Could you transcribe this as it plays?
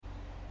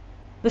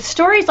The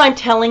stories I'm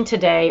telling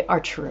today are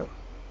true.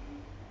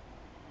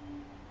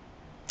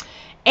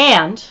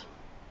 And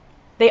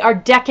they are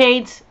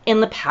decades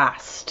in the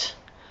past.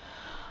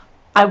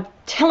 I'm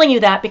telling you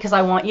that because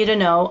I want you to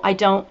know I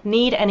don't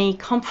need any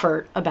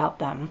comfort about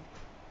them.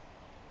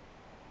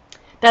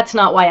 That's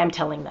not why I'm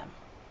telling them.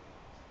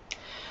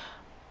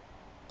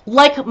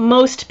 Like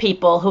most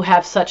people who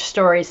have such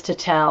stories to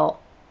tell,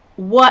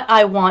 what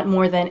I want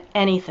more than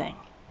anything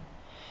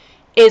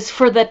is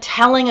for the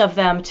telling of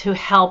them to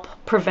help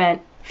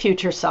prevent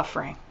future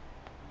suffering.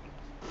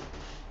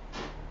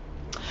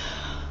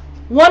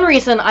 One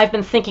reason I've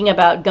been thinking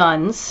about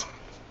guns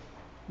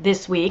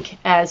this week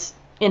as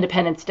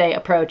Independence Day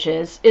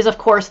approaches is, of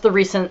course, the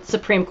recent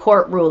Supreme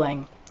Court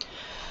ruling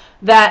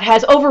that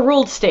has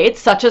overruled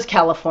states such as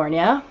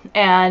California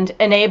and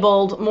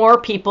enabled more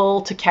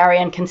people to carry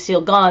and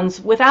conceal guns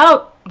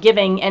without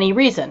giving any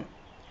reason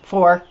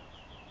for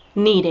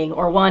needing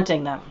or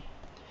wanting them.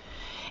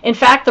 In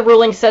fact, the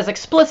ruling says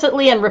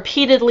explicitly and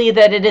repeatedly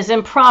that it is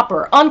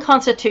improper,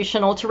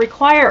 unconstitutional to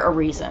require a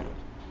reason,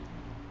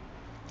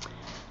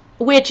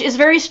 which is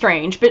very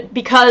strange, but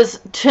because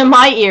to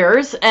my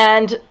ears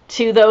and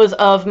to those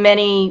of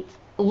many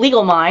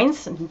legal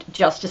minds,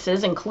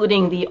 justices,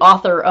 including the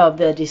author of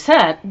the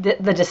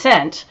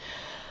dissent,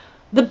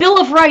 the Bill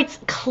of Rights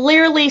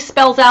clearly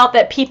spells out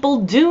that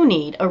people do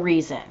need a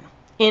reason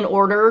in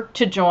order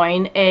to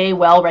join a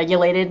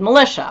well-regulated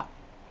militia.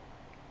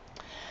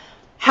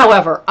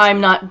 However,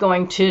 I'm not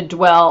going to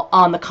dwell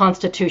on the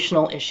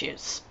constitutional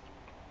issues.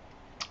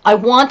 I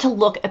want to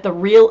look at the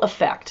real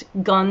effect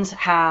guns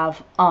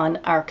have on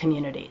our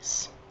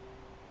communities.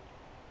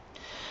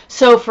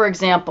 So, for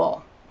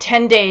example,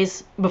 10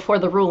 days before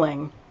the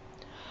ruling,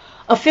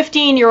 a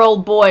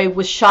 15-year-old boy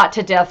was shot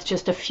to death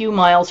just a few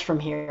miles from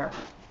here,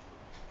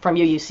 from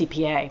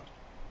UUCPA,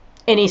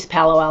 in East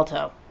Palo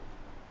Alto.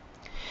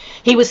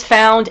 He was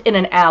found in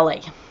an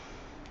alley,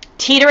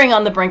 teetering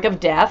on the brink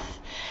of death,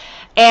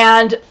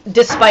 and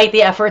despite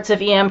the efforts of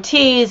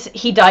EMTs,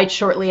 he died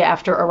shortly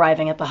after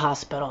arriving at the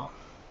hospital.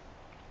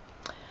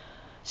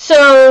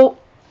 So,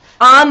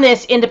 on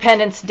this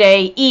Independence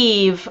Day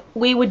eve,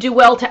 we would do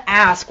well to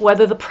ask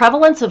whether the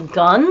prevalence of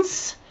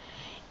guns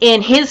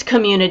in his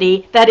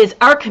community, that is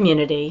our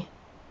community,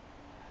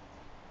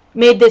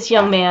 made this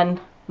young man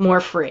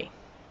more free.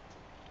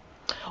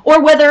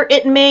 Or whether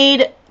it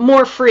made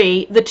more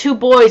free the two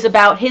boys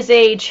about his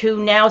age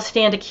who now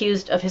stand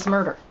accused of his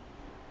murder.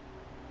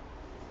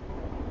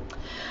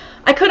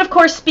 I could, of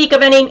course, speak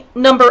of any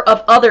number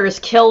of others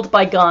killed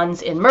by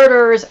guns in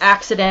murders,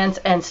 accidents,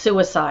 and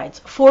suicides.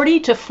 40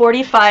 to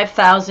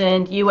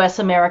 45,000 U.S.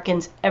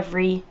 Americans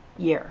every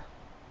year.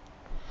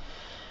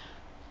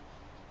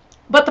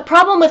 But the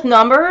problem with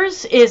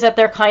numbers is that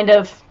they're kind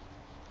of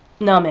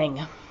numbing.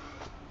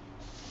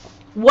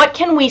 What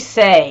can we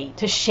say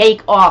to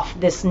shake off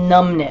this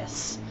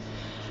numbness?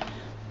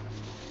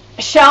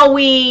 Shall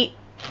we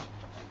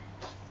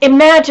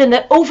imagine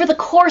that over the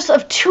course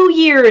of 2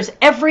 years,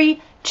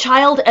 every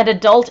child and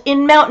adult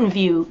in Mountain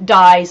View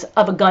dies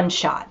of a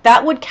gunshot?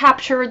 That would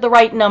capture the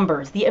right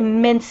numbers, the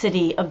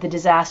immensity of the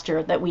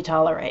disaster that we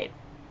tolerate.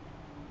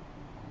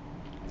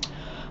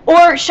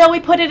 Or shall we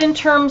put it in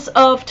terms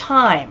of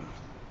time?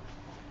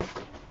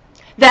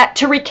 That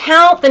to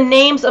recount the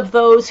names of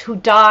those who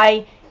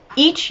die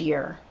each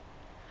year,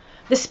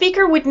 the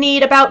speaker would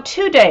need about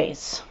 2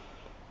 days,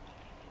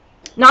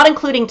 not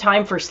including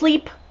time for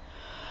sleep,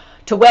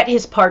 to wet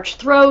his parched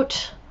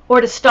throat,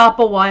 or to stop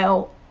a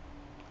while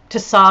to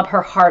sob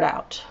her heart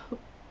out.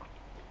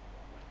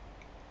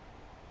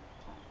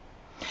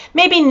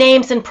 Maybe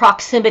names and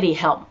proximity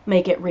help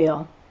make it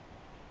real.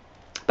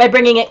 By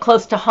bringing it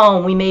close to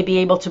home, we may be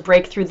able to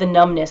break through the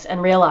numbness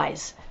and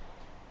realize,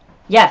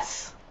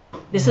 yes,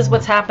 this is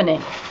what's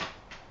happening.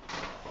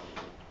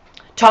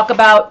 Talk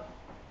about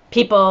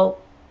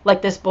people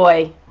like this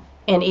boy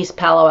in East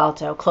Palo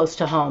Alto, close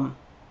to home,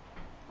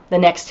 the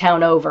next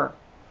town over.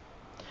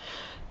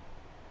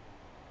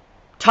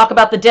 Talk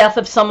about the death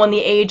of someone the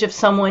age of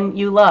someone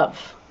you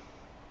love.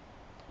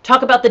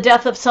 Talk about the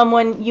death of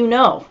someone you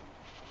know.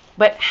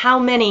 But how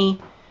many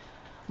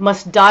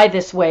must die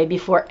this way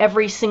before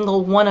every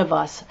single one of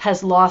us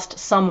has lost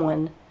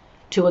someone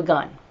to a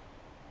gun?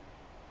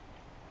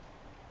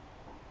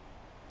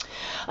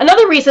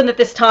 Another reason that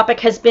this topic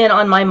has been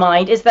on my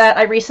mind is that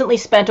I recently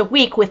spent a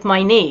week with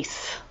my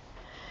niece.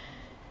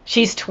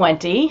 She's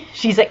 20,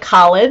 she's at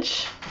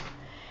college,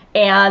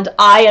 and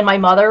I and my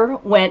mother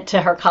went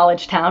to her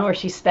college town where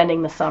she's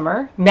spending the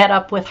summer, met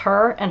up with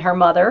her and her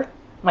mother,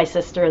 my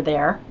sister,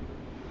 there.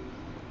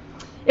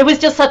 It was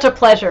just such a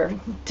pleasure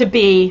to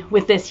be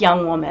with this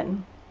young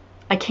woman.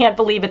 I can't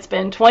believe it's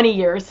been 20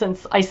 years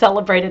since I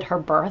celebrated her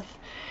birth.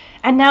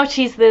 And now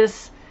she's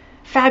this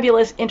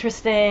fabulous,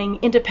 interesting,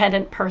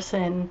 independent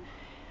person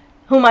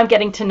whom I'm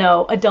getting to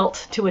know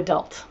adult to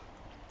adult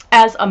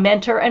as a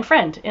mentor and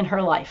friend in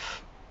her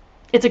life.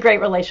 It's a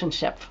great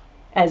relationship,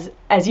 as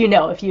you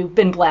know, if you've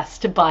been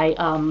blessed by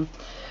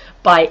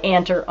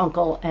aunt or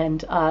uncle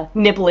and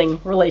nibbling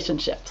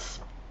relationships.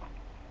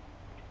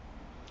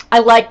 I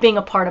like being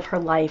a part of her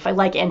life. I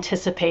like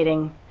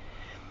anticipating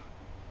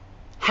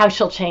how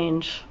she'll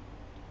change,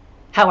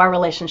 how our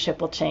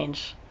relationship will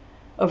change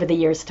over the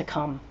years to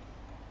come.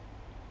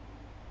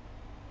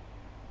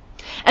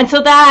 And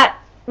so that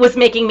was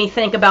making me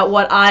think about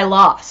what I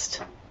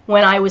lost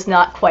when I was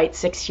not quite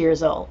 6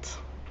 years old.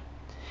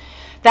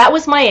 That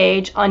was my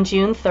age on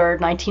June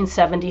 3rd,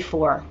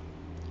 1974,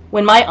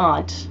 when my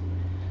aunt,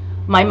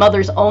 my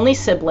mother's only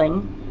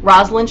sibling,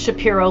 Rosalind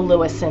Shapiro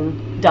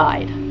Lewison,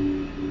 died.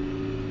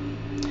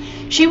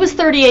 She was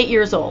 38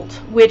 years old,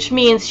 which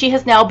means she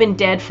has now been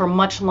dead for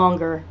much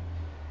longer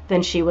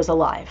than she was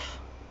alive.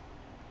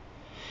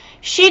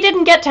 She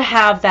didn't get to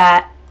have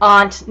that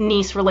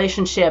aunt-niece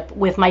relationship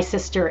with my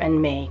sister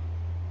and me.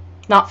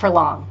 Not for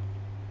long.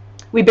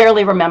 We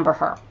barely remember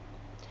her.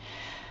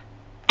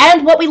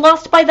 And what we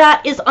lost by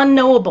that is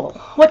unknowable.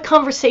 What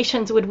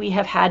conversations would we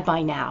have had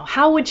by now?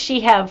 How would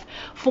she have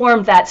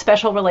formed that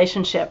special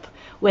relationship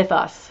with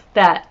us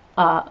that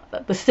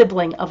the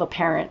sibling of a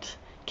parent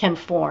can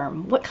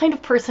form? What kind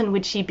of person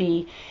would she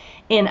be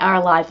in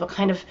our lives? What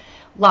kind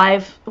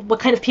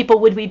of people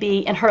would we be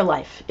in her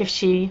life if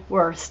she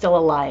were still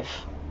alive?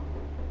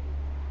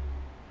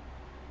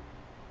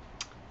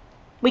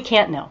 We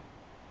can't know.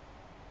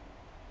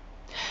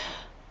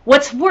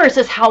 What's worse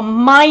is how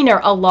minor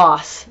a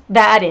loss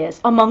that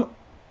is among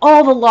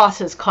all the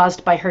losses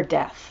caused by her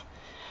death.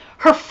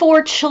 Her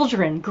 4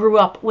 children grew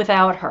up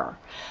without her.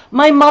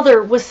 My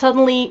mother was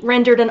suddenly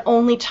rendered an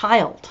only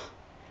child.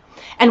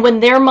 And when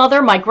their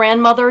mother, my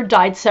grandmother,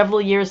 died several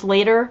years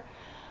later,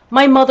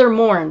 my mother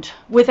mourned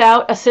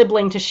without a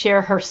sibling to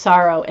share her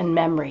sorrow and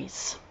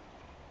memories.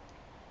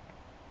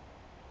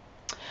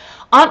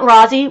 Aunt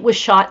Rosie was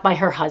shot by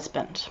her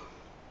husband.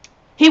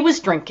 He was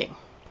drinking.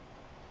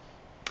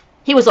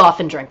 He was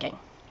often drinking.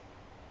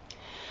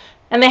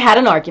 And they had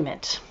an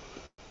argument.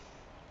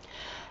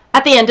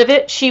 At the end of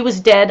it, she was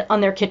dead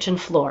on their kitchen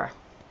floor.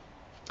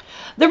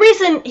 The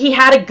reason he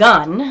had a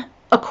gun,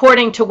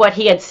 according to what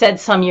he had said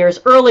some years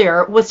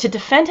earlier, was to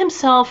defend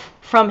himself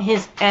from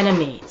his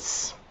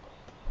enemies.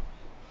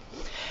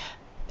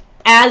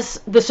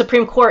 As the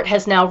Supreme Court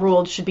has now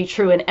ruled should be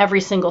true in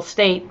every single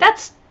state,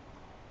 that's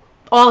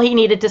all he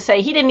needed to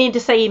say. He didn't need to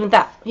say even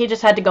that. He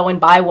just had to go and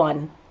buy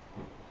one.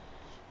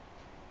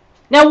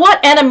 Now,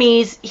 what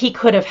enemies he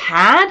could have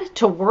had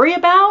to worry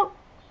about?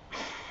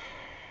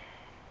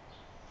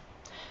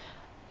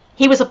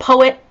 He was a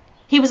poet.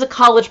 He was a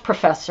college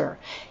professor.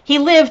 He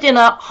lived in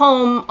a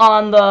home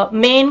on the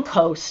Maine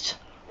coast,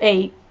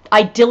 a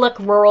idyllic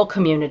rural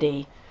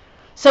community.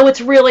 So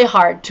it's really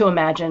hard to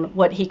imagine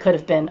what he could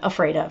have been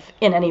afraid of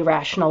in any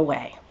rational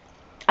way.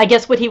 I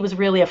guess what he was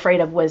really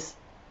afraid of was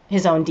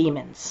his own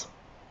demons.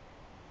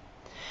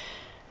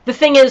 The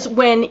thing is,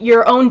 when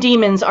your own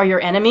demons are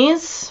your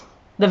enemies,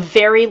 the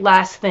very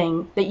last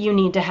thing that you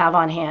need to have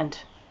on hand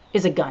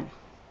is a gun.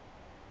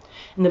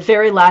 And the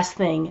very last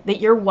thing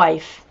that your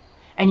wife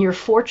and your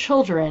 4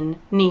 children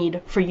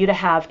need for you to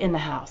have in the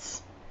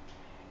house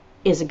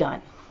is a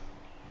gun.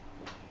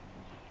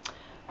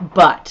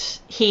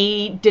 But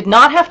he did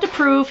not have to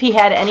prove he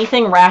had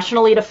anything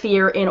rationally to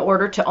fear in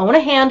order to own a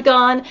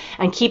handgun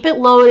and keep it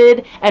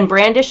loaded and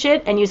brandish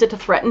it and use it to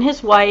threaten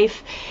his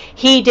wife.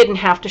 He didn't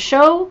have to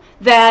show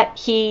that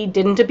he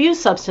didn't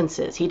abuse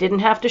substances. He didn't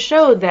have to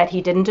show that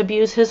he didn't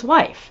abuse his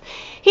wife.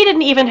 He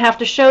didn't even have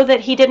to show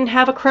that he didn't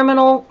have a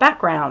criminal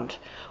background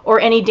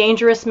or any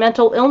dangerous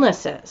mental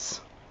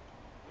illnesses.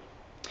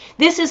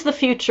 This is the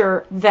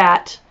future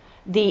that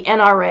the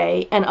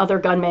NRA and other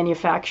gun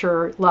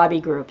manufacturer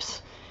lobby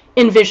groups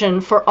envision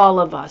for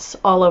all of us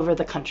all over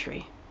the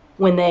country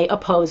when they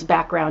oppose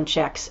background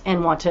checks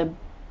and want to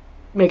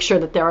make sure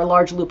that there are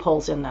large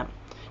loopholes in them,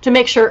 to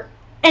make sure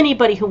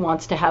anybody who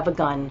wants to have a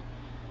gun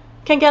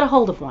can get a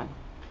hold of one.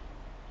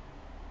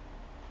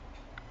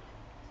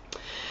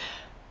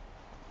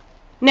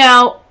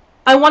 Now,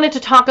 I wanted to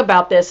talk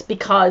about this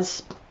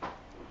because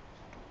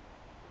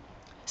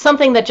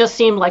something that just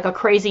seemed like a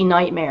crazy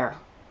nightmare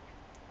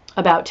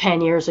about 10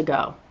 years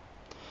ago,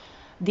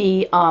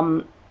 the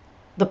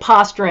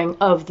posturing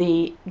of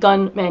the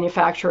gun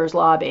manufacturers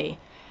lobby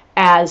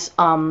as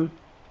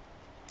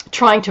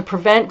trying to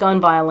prevent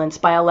gun violence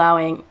by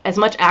allowing as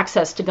much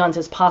access to guns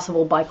as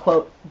possible by,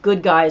 quote,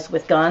 good guys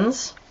with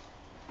guns.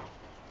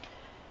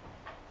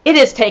 It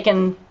has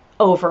taken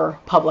over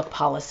public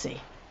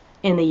policy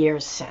in the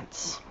years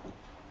since.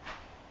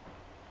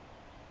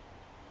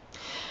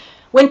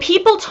 When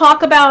people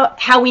talk about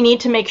how we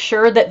need to make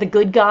sure that the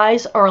good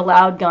guys are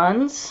allowed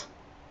guns,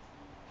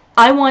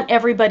 I want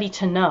everybody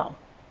to know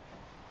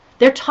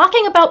they're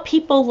talking about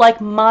people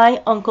like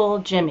my Uncle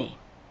Jimmy,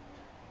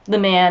 the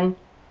man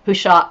who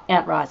shot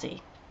Aunt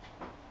Rosie.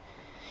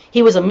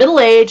 He was a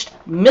middle-aged,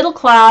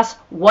 middle-class,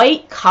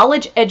 white,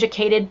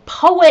 college-educated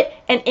poet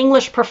and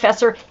English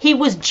professor. He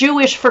was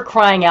Jewish, for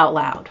crying out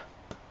loud.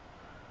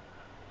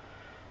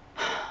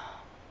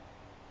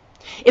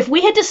 If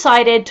we had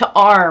decided to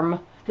arm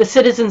the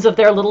citizens of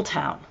their little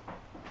town,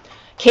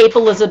 Cape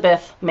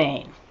Elizabeth,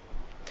 Maine,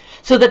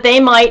 so that they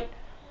might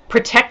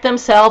protect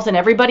themselves and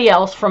everybody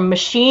else from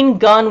machine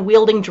gun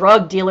wielding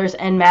drug dealers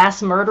and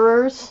mass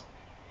murderers,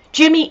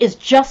 Jimmy is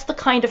just the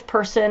kind of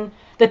person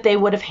that they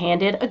would have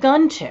handed a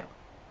gun to.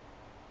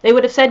 They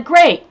would have said,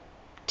 "Great,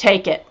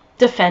 take it,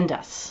 defend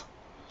us."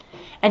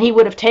 And he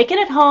would have taken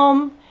it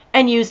home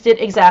and used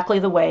it exactly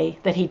the way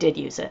that he did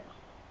use it.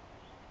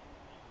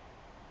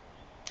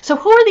 So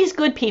who are these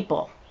good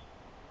people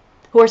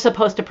who are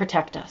supposed to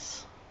protect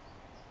us?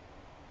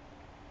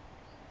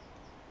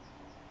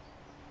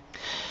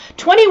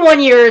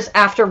 21 years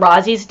after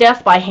Rozzy's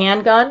death by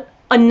handgun,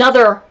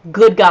 another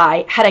good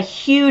guy had a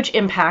huge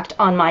impact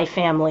on my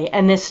family,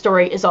 and this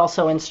story is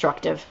also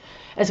instructive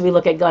as we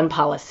look at gun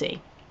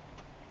policy.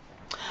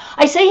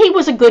 I say he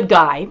was a good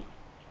guy,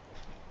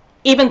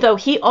 even though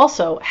he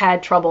also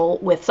had trouble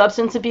with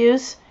substance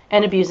abuse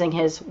and abusing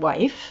his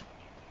wife,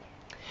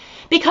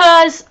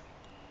 because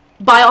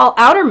by all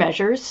outer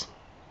measures,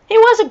 he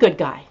was a good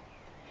guy.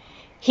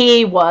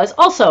 He was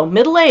also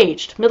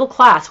middle-aged,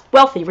 middle-class,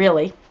 wealthy,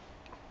 really.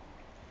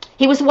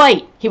 He was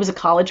white. He was a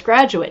college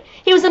graduate.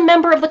 He was a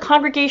member of the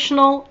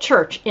Congregational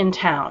Church in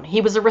town. He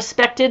was a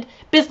respected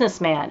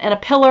businessman and a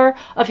pillar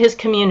of his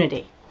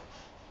community.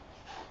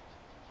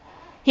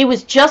 He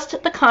was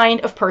just the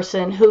kind of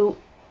person who,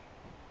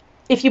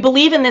 if you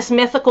believe in this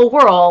mythical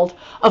world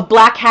of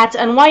black hats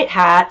and white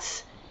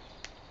hats,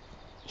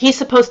 he's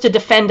supposed to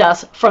defend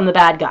us from the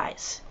bad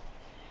guys.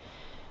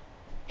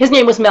 His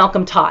name was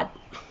Malcolm Todd.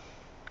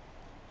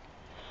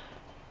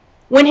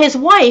 When his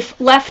wife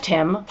left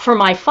him for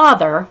my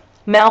father,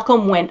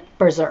 Malcolm went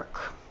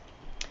berserk.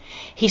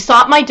 He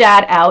sought my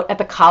dad out at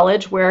the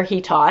college where he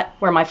taught,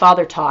 where my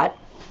father taught,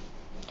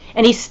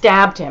 and he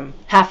stabbed him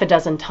half a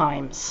dozen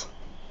times.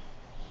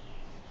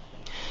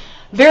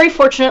 Very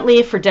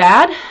fortunately for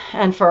Dad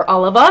and for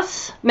all of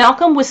us,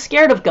 Malcolm was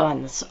scared of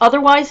guns.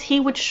 Otherwise,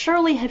 he would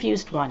surely have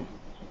used one.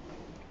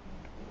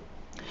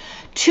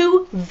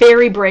 Two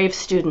very brave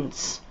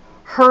students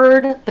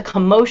heard the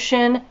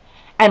commotion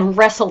and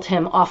wrestled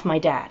him off my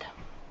dad.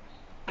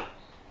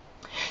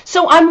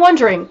 So I'm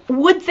wondering,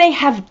 would they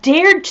have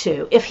dared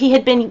to if he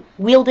had been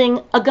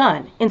wielding a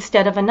gun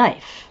instead of a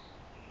knife?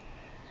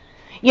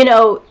 You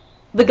know,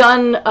 the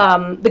gun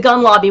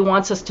lobby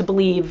wants us to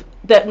believe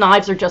that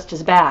knives are just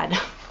as bad.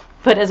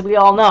 But as we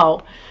all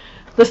know,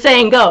 the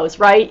saying goes,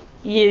 right?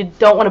 You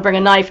don't want to bring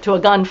a knife to a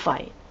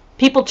gunfight.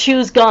 People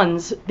choose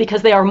guns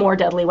because they are more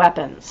deadly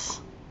weapons.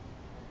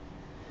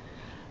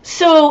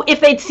 So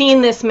if they'd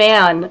seen this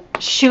man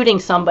shooting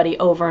somebody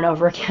over and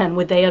over again,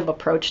 would they have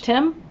approached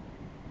him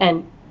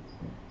and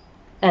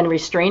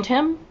restrained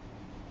him?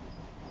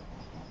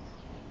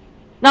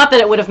 Not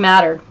that it would have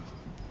mattered.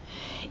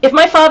 If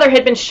my father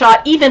had been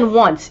shot even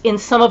once in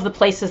some of the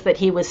places that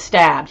he was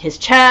stabbed, his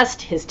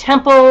chest, his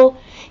temple,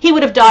 he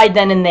would have died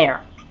then and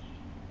there,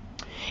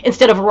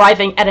 instead of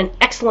arriving at an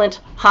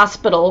excellent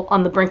hospital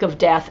on the brink of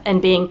death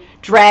and being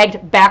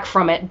dragged back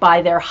from it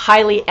by their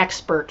highly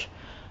expert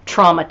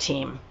trauma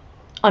team.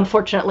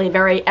 Unfortunately,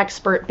 very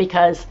expert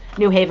because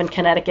New Haven,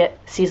 Connecticut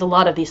sees a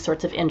lot of these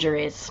sorts of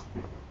injuries.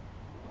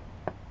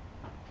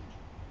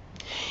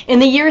 In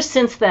the years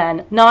since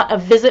then, not a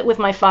visit with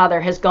my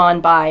father has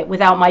gone by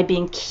without my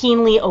being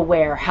keenly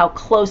aware how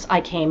close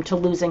I came to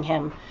losing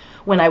him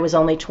when I was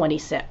only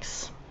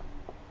 26.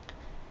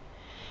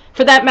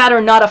 For that matter,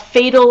 not a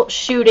fatal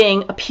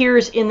shooting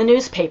appears in the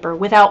newspaper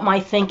without my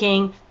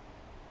thinking,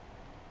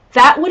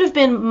 that would have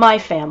been my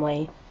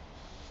family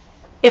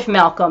if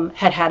Malcolm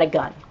had had a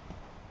gun.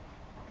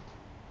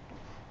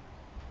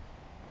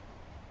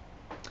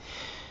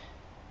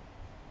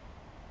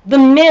 The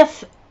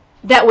myth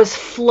that was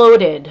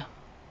floated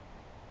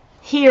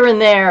here and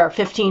there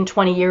 15,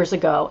 20 years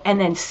ago, and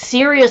then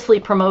seriously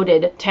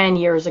promoted 10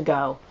 years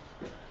ago,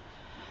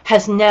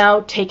 has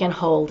now taken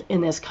hold in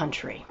this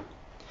country.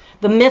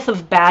 The myth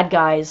of bad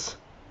guys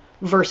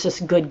versus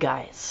good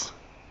guys.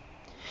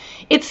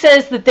 It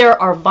says that there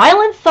are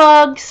violent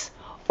thugs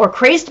or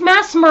crazed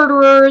mass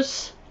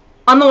murderers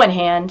on the one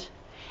hand,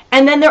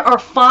 and then there are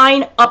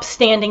fine,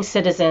 upstanding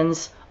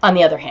citizens on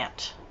the other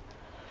hand.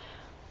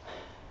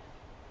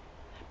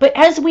 But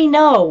as we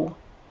know,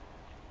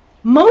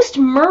 most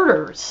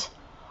murders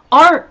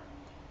aren't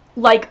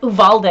like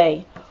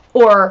Uvalde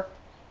or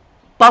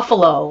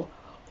Buffalo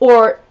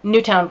or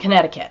Newtown,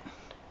 Connecticut.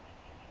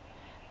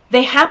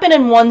 They happen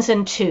in ones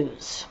and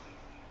twos.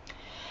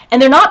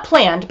 And they're not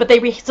planned, but they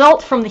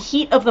result from the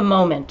heat of the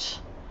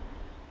moment,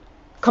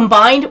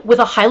 combined with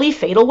a highly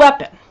fatal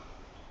weapon.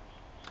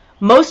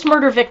 Most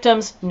murder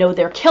victims know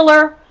their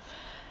killer.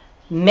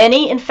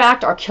 Many, in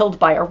fact, are killed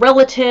by a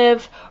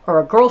relative or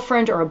a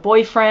girlfriend or a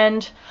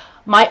boyfriend.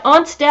 My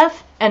aunt's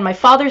death and my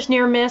father's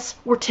near miss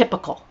were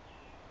typical.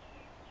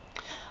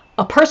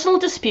 A personal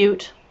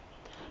dispute,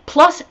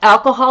 plus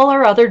alcohol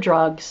or other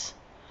drugs,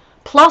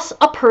 plus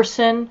a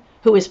person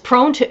who is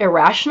prone to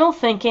irrational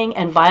thinking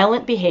and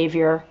violent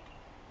behavior.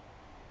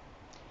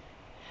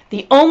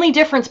 The only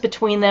difference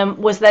between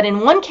them was that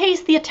in one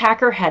case the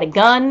attacker had a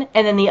gun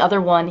and in the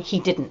other one he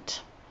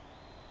didn't.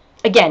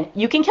 Again,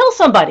 you can kill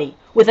somebody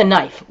with a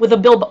knife, with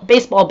a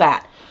baseball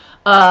bat.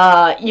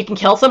 You can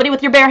kill somebody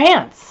with your bare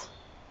hands.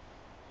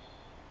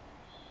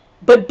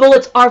 but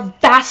bullets are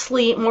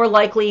vastly more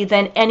likely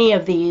than any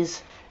of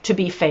these to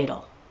be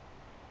fatal.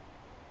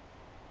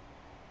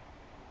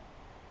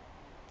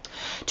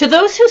 To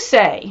those who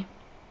say,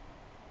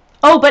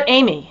 "Oh, but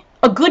Amy,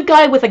 a good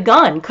guy with a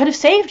gun could have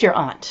saved your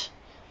aunt,"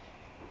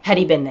 had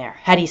he been there,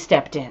 had he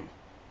stepped in.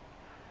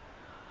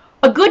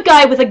 A good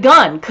guy with a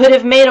gun could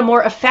have made a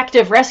more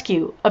effective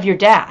rescue of your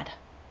dad.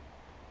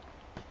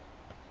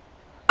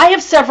 I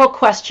have several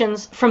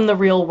questions from the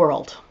real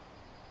world.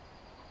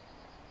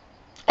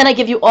 And I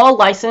give you all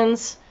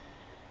license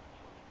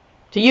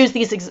to use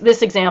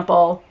this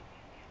example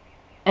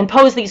and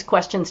pose these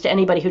questions to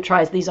anybody who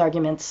tries these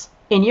arguments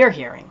in your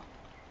hearing.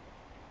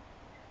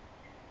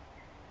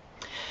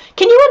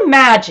 Can you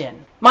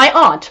imagine my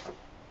aunt,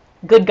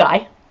 good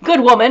guy, good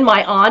woman,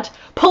 my aunt,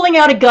 pulling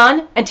out a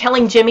gun and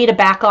telling Jimmy to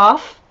back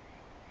off?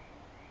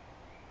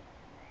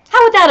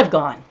 How would that have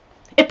gone?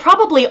 It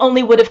probably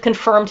only would have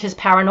confirmed his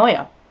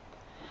paranoia.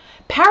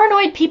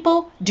 Paranoid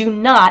people do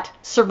not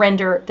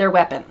surrender their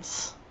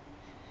weapons.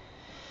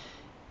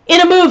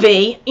 In a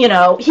movie,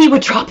 he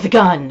would drop the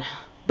gun.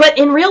 But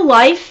in real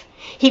life,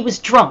 he was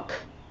drunk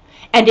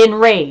and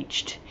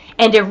enraged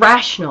and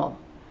irrational.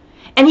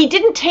 And he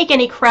didn't take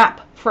any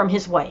crap from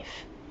his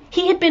wife.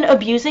 He had been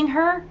abusing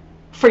her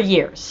for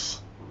years.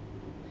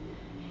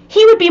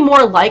 He would be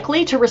more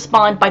likely to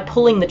respond by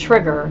pulling the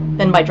trigger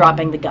than by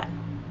dropping the gun.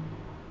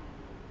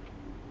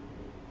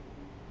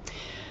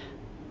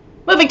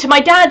 Moving to my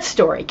dad's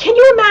story. Can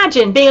you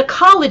imagine being a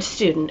college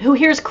student who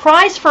hears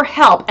cries for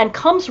help and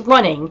comes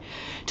running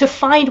to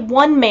find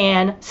one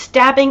man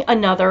stabbing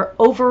another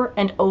over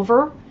and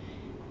over?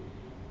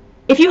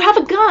 If you have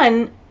a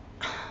gun,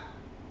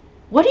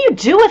 what do you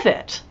do with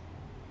it?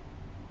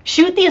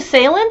 Shoot the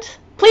assailant?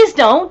 Please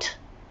don't.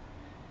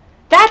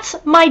 That's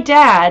my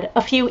dad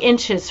a few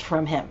inches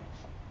from him.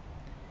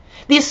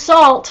 The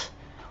assault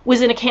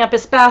was in a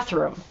campus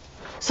bathroom,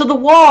 so the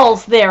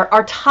walls there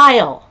are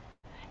tile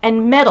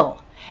and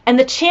metal, and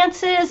the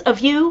chances of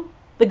you,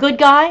 the good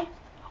guy,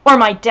 or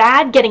my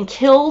dad getting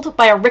killed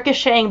by a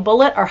ricocheting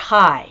bullet are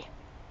high.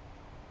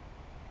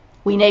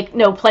 We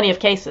know plenty of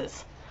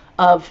cases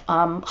of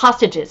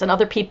hostages and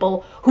other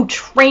people who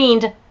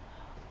trained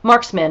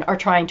marksmen are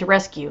trying to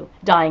rescue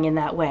dying in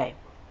that way.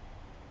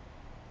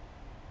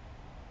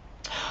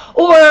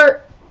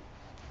 Or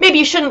maybe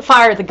you shouldn't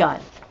fire the gun,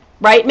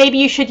 right? Maybe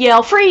you should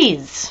yell,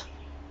 "Freeze!"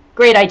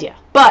 Great idea.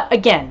 But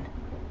again,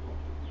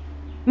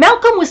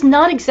 Malcolm was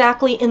not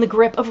exactly in the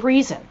grip of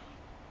reason.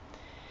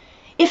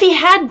 If he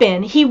had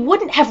been, he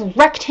wouldn't have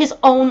wrecked his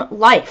own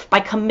life by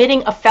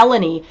committing a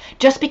felony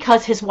just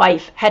because his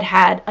wife had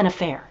had an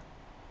affair.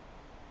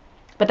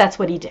 But that's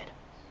what he did.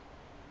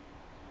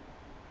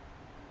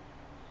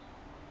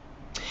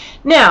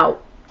 Now,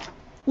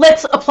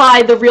 let's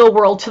apply the real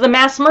world to the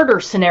mass murder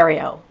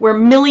scenario, where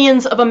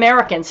millions of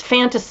Americans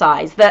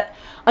fantasize that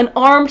an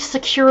armed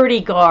security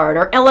guard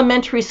or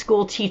elementary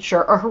school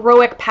teacher or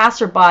heroic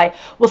passerby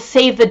will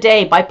save the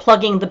day by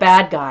plugging the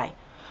bad guy.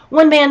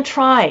 One man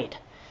tried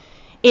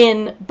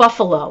in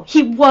Buffalo.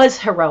 He was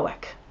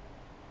heroic.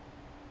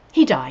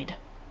 He died.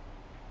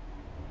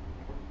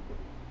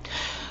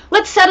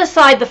 Let's set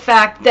aside the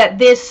fact that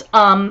this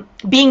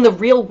being the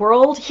real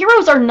world,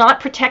 heroes are not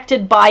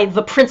protected by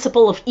the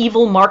principle of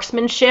evil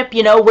marksmanship,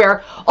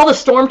 where all the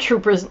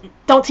stormtroopers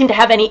don't seem to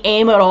have any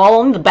aim at all,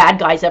 only the bad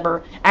guys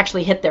ever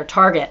actually hit their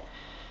target.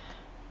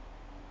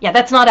 Yeah,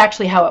 that's not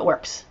actually how it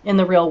works in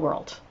the real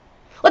world.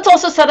 Let's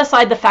also set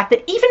aside the fact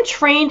that even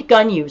trained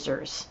gun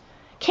users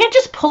can't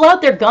just pull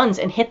out their guns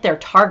and hit their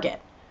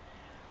target.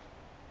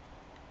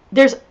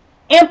 There's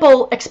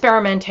ample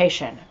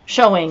experimentation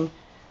showing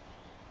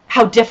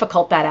how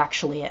difficult that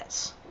actually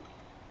is,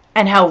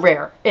 and how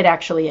rare it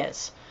actually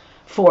is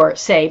for,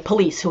 say,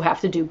 police who have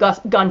to do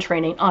gun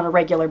training on a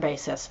regular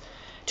basis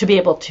to be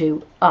able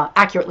to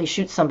accurately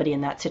shoot somebody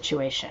in that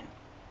situation.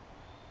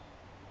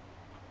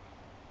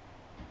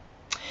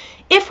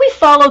 If we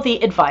follow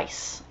the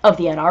advice of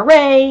the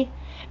NRA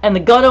and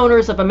the gun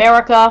owners of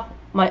America,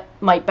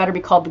 might better be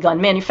called the gun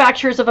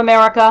manufacturers of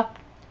America,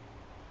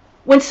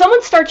 when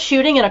someone starts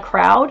shooting in a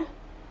crowd,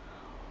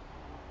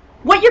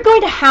 what you're going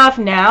to have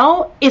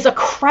now is a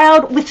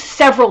crowd with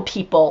several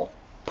people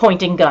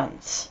pointing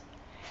guns.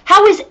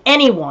 How is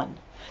anyone,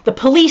 the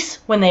police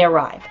when they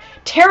arrive,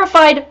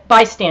 terrified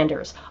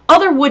bystanders,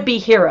 other would-be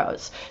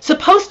heroes,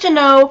 supposed to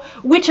know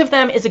which of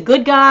them is a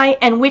good guy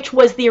and which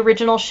was the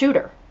original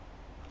shooter?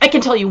 I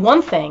can tell you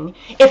one thing,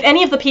 if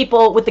any of the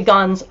people with the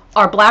guns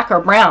are black or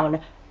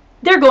brown,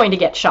 they're going to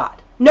get shot.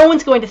 No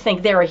one's going to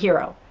think they're a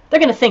hero. They're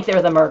going to think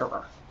they're the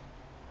murderer.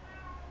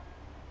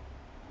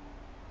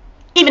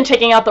 Even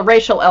taking out the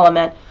racial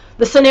element,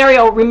 the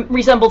scenario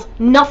resembles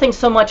nothing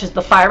so much as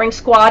the firing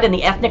squad and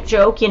the ethnic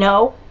joke,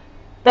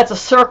 That's a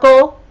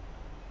circle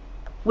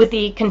with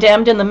the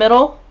condemned in the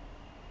middle.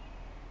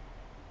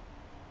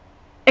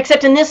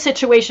 Except in this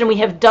situation, we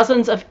have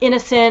dozens of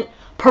innocent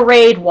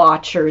parade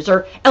watchers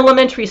or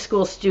elementary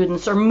school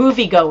students or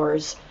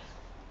moviegoers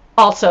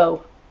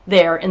also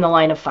there in the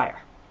line of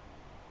fire.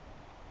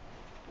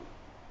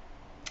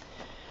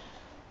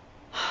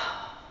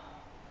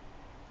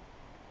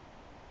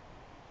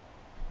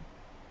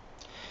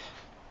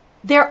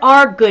 There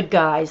are good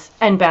guys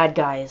and bad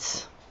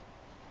guys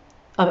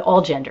of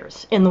all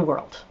genders in the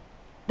world.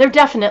 There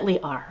definitely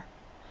are.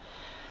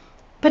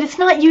 But it's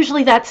not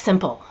usually that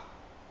simple.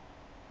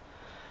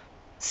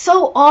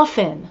 So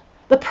often,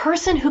 the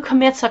person who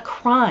commits a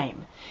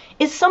crime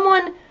is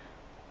someone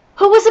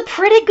who was a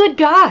pretty good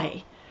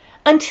guy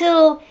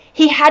until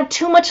he had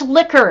too much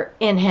liquor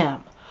in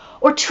him,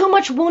 or too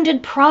much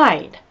wounded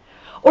pride,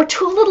 or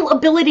too little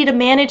ability to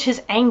manage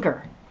his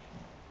anger,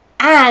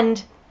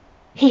 and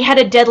he had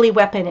a deadly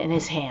weapon in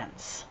his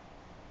hands.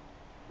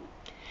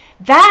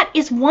 That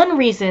is one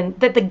reason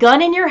that the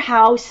gun in your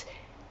house,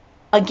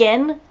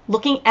 again,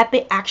 looking at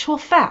the actual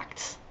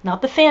facts,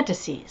 not the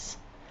fantasies,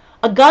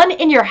 a gun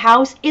in your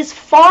house is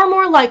far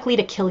more likely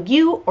to kill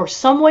you or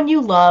someone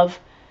you love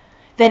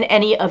than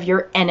any of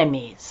your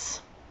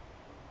enemies.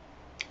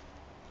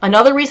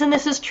 Another reason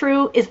this is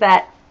true is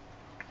that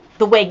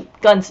the way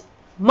guns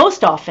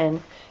most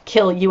often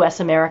kill U.S.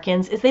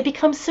 Americans is they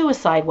become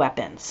suicide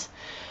weapons.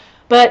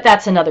 But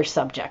that's another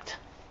subject.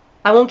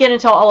 I won't get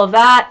into all of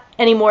that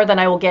any more than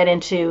I will get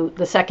into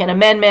the Second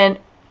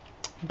Amendment,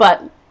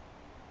 but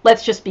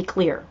let's just be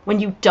clear. When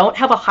you don't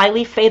have a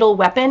highly fatal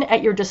weapon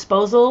at your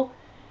disposal,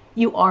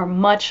 you are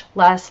much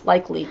less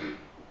likely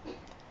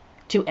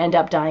to end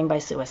up dying by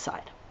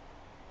suicide.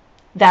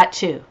 That,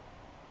 too,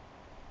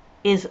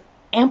 is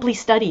amply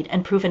studied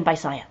and proven by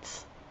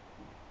science.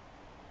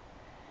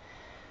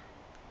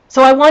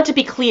 So I want to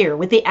be clear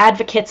with the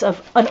advocates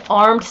of an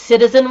armed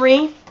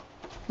citizenry,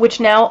 which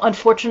now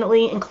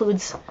unfortunately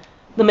includes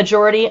the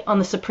majority on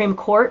the Supreme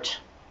Court.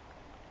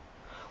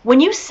 When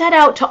you set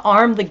out to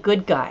arm the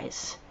good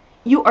guys,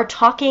 you are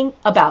talking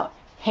about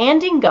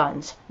handing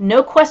guns,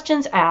 no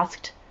questions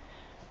asked,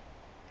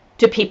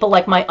 to people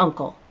like my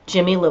uncle,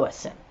 Jimmy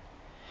Lewison,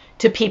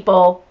 to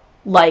people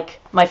like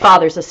my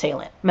father's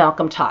assailant,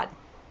 Malcolm Todd.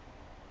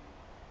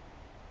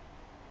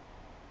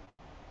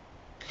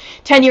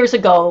 10 years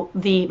ago,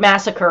 the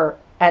massacre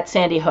at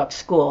Sandy Hook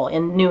School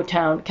in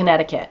Newtown,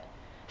 Connecticut,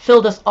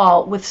 filled us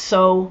all with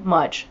so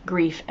much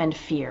grief and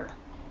fear.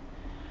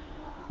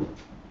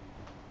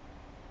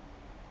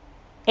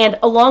 And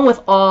along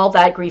with all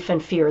that grief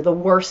and fear, the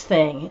worst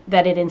thing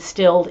that it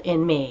instilled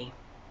in me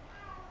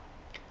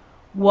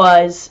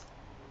was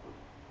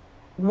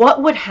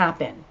what would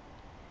happen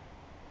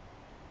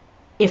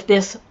if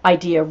this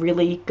idea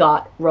really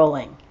got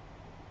rolling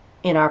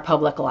in our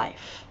public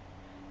life.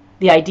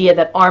 The idea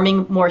that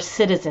arming more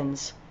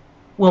citizens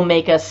will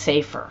make us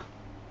safer.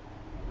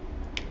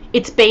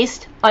 It's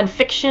based on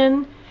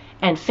fiction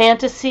and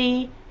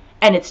fantasy,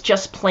 and it's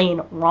just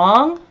plain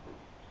wrong,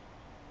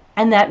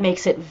 and that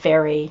makes it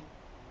very,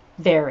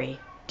 very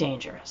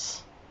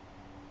dangerous.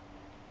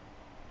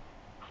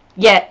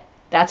 Yet,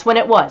 that's when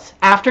it was,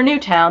 after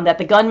Newtown, that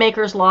the gun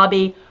makers'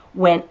 lobby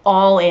went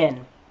all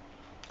in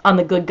on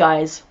the good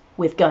guys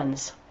with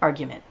guns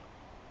argument.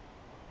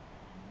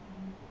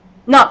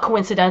 Not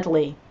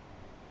coincidentally,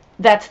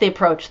 that's the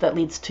approach that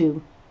leads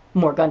to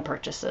more gun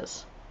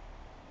purchases.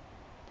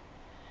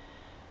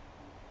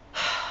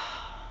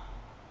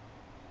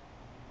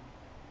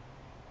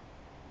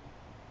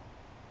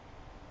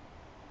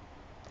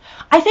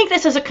 I think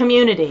this is a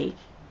community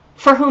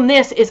for whom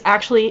this is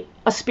actually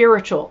a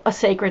spiritual, a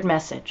sacred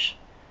message.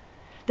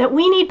 That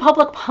we need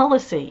public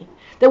policy,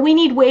 that we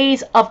need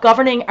ways of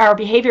governing our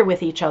behavior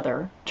with each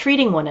other,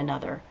 treating one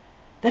another,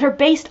 that are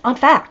based on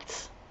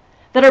facts,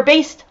 that are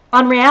based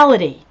on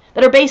reality,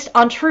 that are based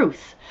on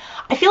truth.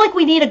 I feel like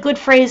we need a good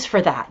phrase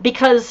for that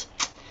because,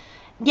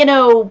 you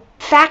know,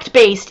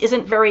 fact-based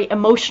isn't very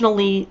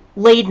emotionally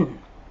laden.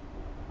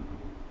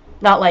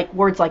 Not like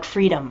words like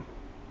freedom.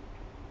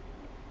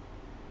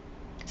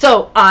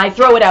 So I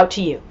throw it out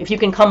to you. If you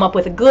can come up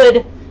with a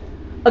good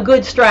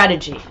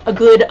strategy, a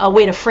good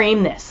way to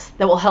frame this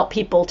that will help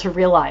people to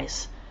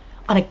realize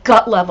on a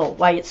gut level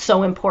why it's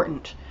so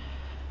important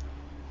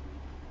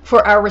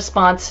for our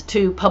response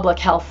to public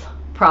health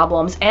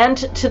problems and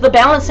to the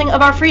balancing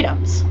of our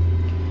freedoms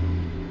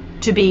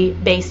to be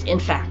based in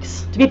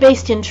facts, to be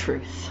based in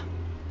truth.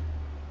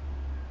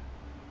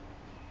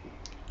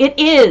 It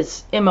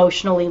is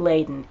emotionally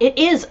laden. It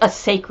is a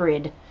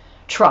sacred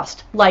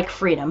trust like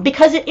freedom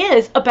because it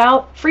is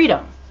about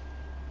freedom.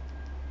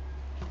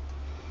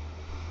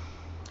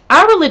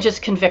 Our religious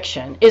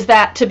conviction is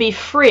that to be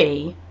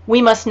free,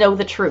 we must know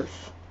the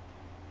truth.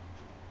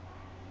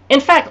 In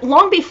fact,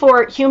 long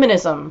before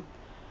humanism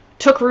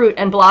took root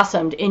and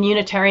blossomed in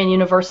Unitarian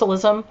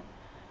Universalism,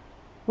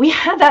 we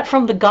had that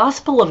from the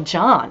Gospel of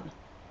John.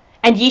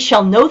 And ye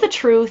shall know the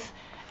truth,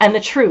 and the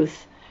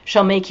truth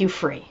shall make you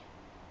free.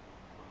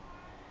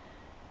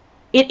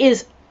 It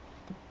is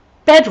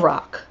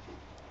bedrock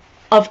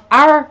of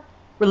our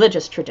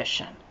religious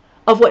tradition,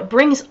 of what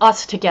brings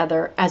us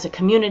together as a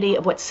community,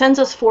 of what sends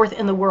us forth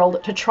in the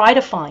world to try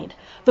to find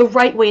the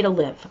right way to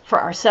live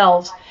for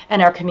ourselves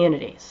and our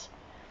communities.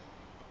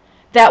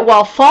 That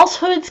while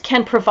falsehoods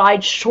can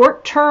provide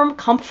short-term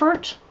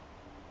comfort,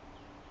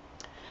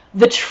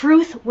 the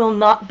truth will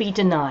not be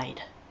denied.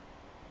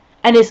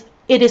 And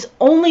it is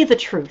only the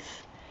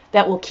truth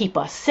that will keep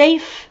us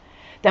safe,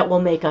 that will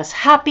make us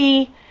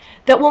happy,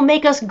 that will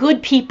make us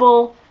good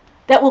people,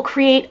 that will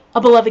create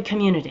a beloved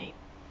community.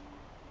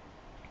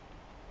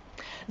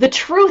 The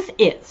truth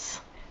is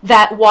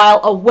that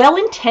while a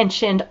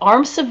well-intentioned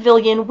armed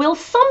civilian will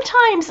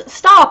sometimes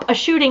stop a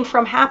shooting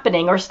from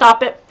happening or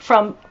stop it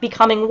from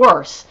becoming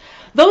worse,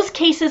 those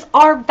cases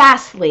are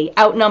vastly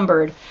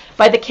outnumbered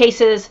by the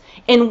cases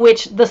in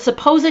which the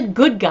supposed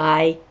good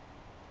guy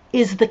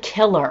is the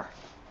killer.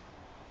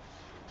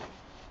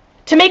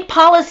 To make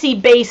policy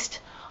based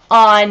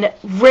on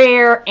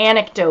rare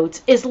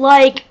anecdotes is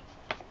like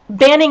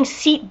banning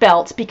seat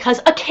belts because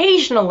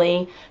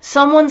occasionally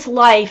someone's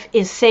life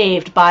is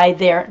saved by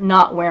their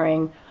not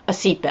wearing a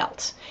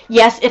seatbelt.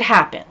 Yes, it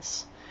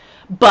happens,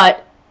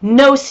 but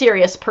no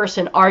serious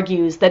person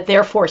argues that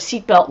therefore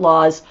seatbelt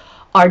laws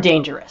are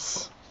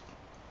dangerous.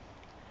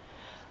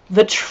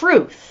 The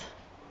truth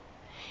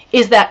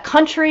is that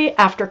country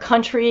after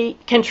country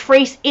can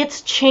trace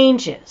its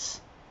changes,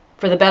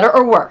 for the better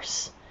or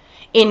worse,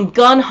 in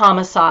gun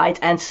homicides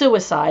and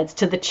suicides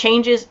to the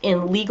changes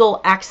in legal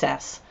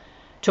access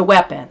to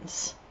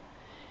weapons.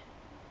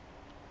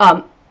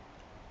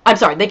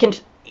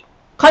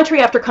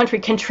 Country after country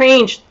can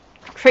trace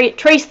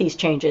these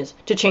changes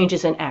to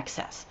changes in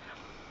access.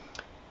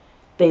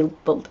 The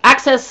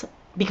access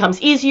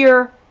becomes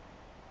easier,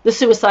 the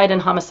suicide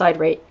and homicide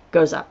rate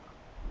goes up.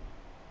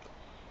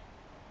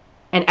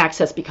 And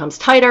access becomes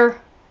tighter,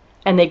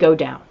 and they go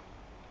down.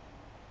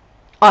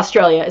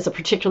 Australia is a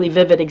particularly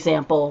vivid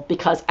example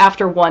because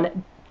after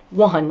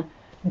one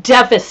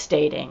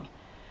devastating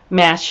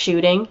mass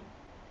shooting,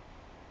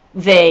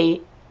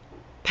 they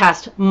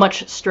passed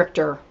much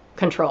stricter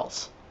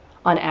controls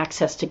on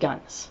access to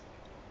guns.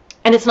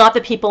 And it's not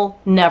that people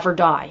never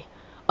die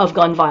of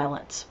gun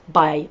violence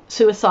by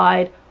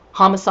suicide,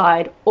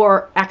 homicide,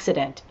 or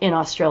accident in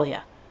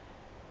Australia.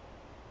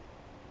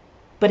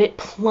 But it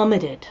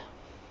plummeted.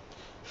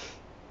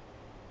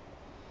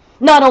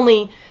 Not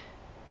only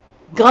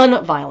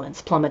gun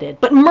violence plummeted,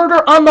 but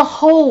murder on the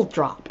whole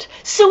dropped.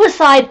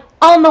 Suicide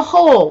on the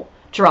whole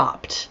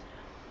dropped.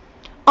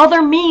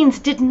 Other means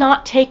did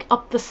not take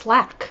up the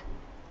slack.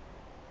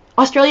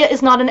 Australia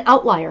is not an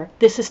outlier.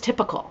 This is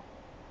typical.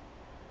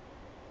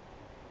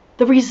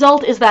 The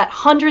result is that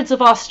hundreds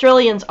of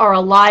Australians are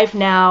alive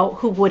now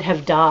who would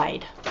have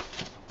died.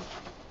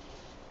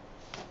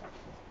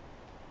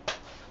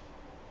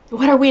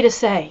 What are we to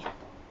say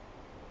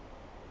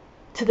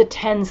to the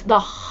tens, the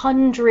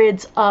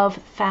hundreds of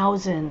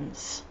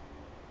thousands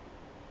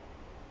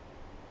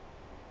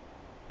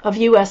of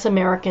U.S.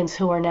 Americans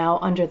who are now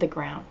under the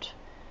ground,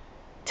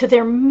 to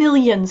their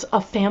millions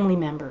of family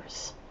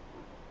members,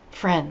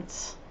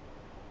 friends,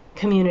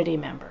 community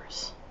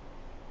members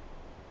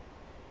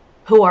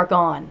who are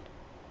gone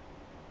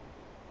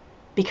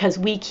because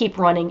we keep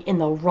running in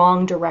the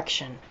wrong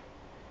direction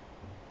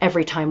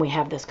every time we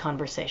have this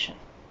conversation?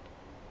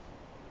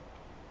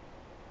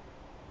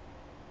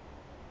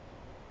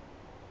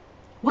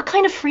 What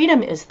kind of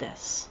freedom is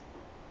this?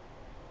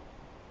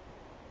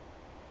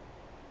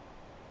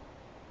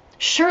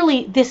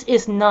 Surely this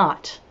is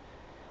not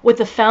what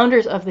the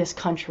founders of this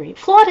country,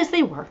 flawed as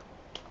they were,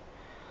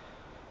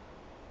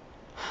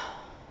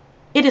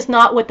 it is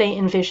not what they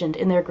envisioned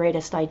in their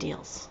greatest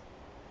ideals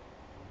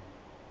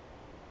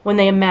when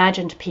they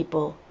imagined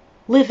people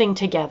living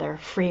together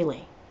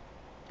freely,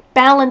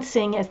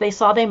 balancing, as they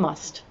saw they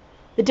must,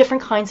 the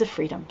different kinds of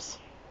freedoms.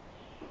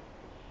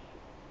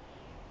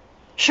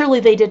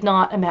 Surely they did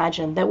not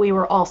imagine that we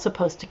were all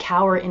supposed to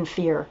cower in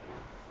fear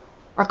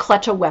or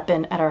clutch a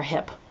weapon at our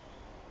hip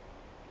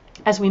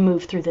as we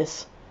move through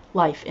this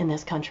life in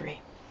this country.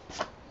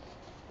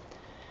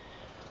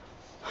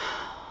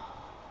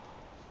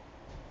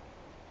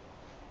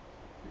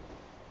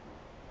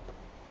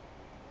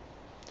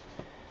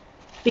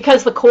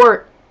 Because the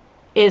court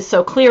is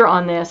so clear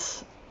on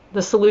this,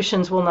 the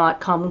solutions will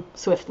not come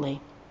swiftly.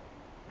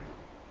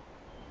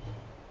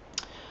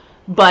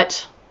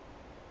 But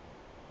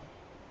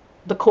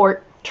the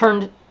court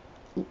turned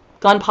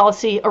gun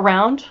policy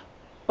around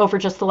over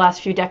just the last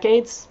few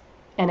decades,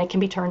 and it can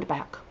be turned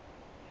back.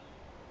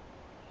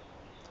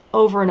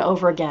 Over and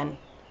over again,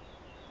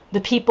 the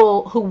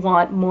people who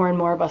want more and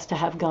more of us to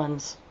have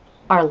guns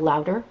are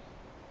louder,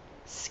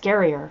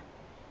 scarier,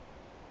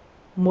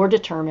 more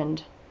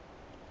determined,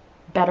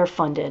 better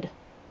funded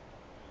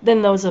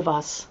than those of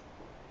us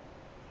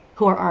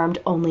who are armed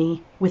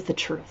only with the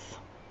truth.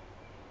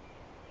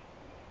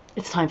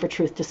 It's time for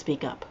truth to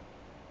speak up.